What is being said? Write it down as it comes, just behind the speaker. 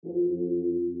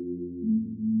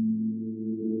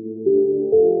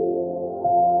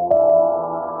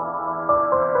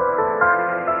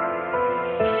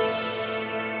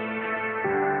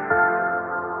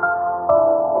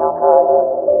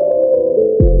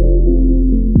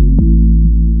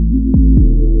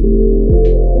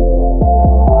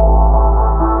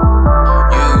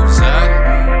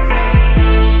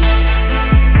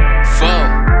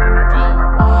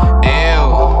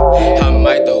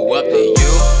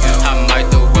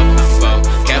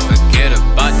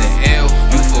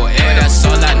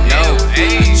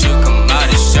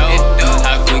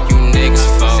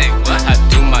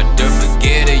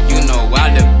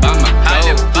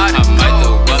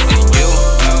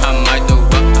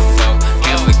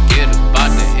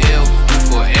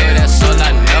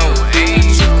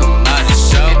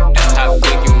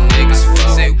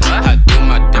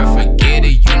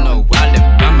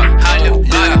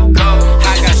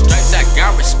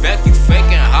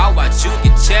but you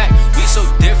can check. We so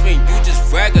different, you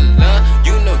just regular.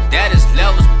 You know that is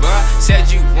levels, bruh. Said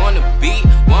you wanna beat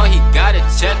one, he gotta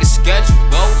check his schedule.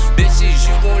 Bitches,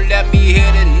 you gon' let me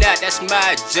hit a net, that's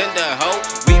my agenda, ho.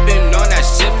 We been on that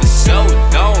shit for so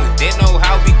long, they know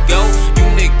how we go. You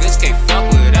niggas can't fuck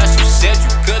with us, you said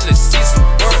you couldn't see some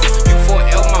work.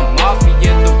 U4L, my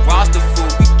mafia, the roster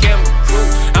fool, we can't recruit.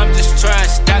 I'm just trying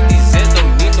to stack these ends,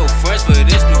 don't need no friends for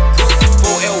this new crew.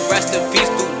 4L, rest in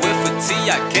peace, do it for T,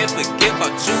 I can't forget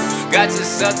about you. Got your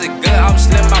sons a good, I'm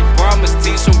slim, I promise,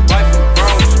 teach some right from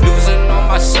wrong. Losing all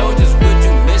my soldiers, would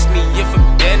you miss me if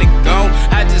I'm dead and gone?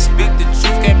 I just speak the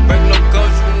truth, can't break no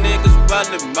codes, you niggas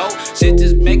running more. Shit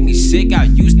just make me sick, I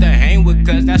used to hang with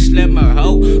cuz that slimmer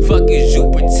hoe. Fuck is you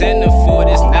pretending for?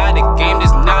 This not a game,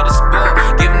 this not a sport.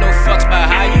 Give no fucks about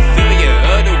how you feel, you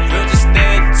heard the real, just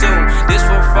stay in tune. This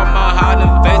one from my heart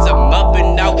and veins, I'm up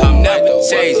and out, will never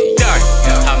change it.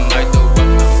 I might throw up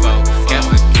the phone, can't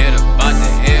forget about the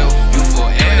L.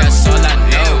 U4L, that's all I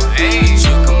know. But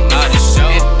you come out and show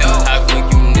how quick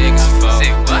you niggas fall.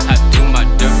 I do my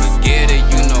dirt, forget it,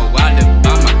 you know I live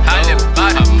by my code.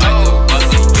 I might throw up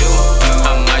the U,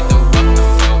 I might throw up the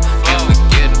phone, can't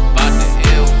forget about the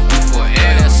L.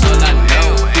 U4L, that's all I know.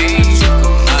 But you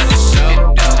come out and show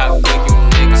how quick you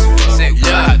niggas fall.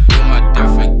 I do my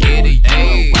dirt, forget it, you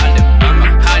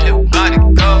know I live by my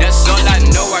code. That's all I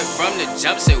know right from the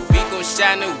jump. Said we gon'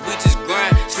 shine and we just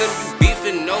grind. Slim, you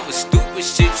beefing over stupid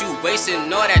shit, you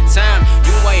wasting all that time.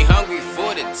 You ain't hungry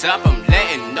for the top, I'm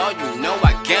letting all you know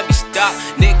I can't be stopped.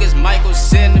 Niggas might go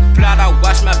send the plot, I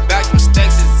watch my back,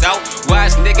 mistakes is out.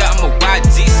 Wise nigga, I'm a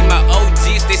YG, see my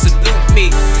OGs, they salute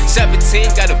me.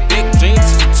 17, got a big dream,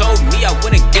 teacher told me I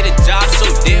wouldn't get a job, so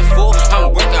therefore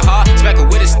I'm working hard, smacking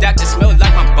with a stack that smell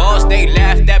like my balls. They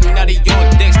laughed at me, now they on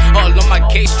dicks, all on my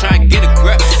case, trying to get a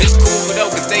grip. It's cool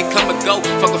though, cause they come and go.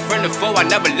 Fuck a friend or foe, I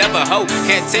never love a hoe.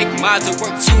 Can't take mine to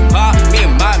work too hard. Me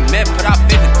and my men put our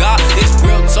faith in God. This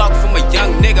real talk from a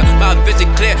young nigga. My vision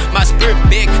clear, my spirit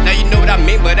big. Now you know what I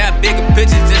mean by that bigger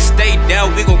picture. Just stay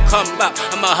down, we gon' come up.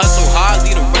 I'ma hustle hard,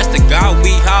 leave the rest of God.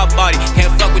 We hard body,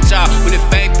 can't fuck with y'all. When the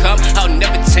fame come, I'll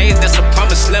never change. That's a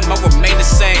promise, Slim, I remain the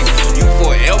same.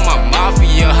 U4L, my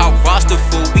mafia, how roster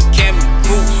fool. We can't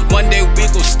recruit. One day we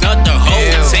gon' stunt the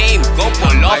whole team. Gon'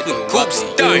 pull off the coops,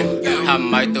 done. I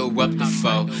might throw up the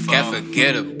foe, can't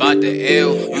forget about the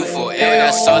L. U4L,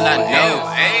 that's all I know.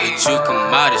 But you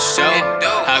come out and show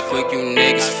how quick you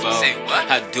niggas fall.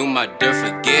 I do my dirt,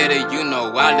 forget it, you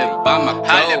know I live by my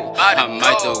code. I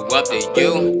might throw up the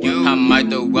U, I might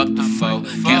throw up the foe.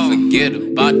 Can't forget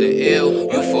about the L.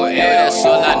 U4L, that's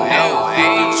all I know.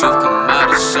 But you come out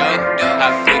and show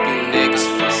how quick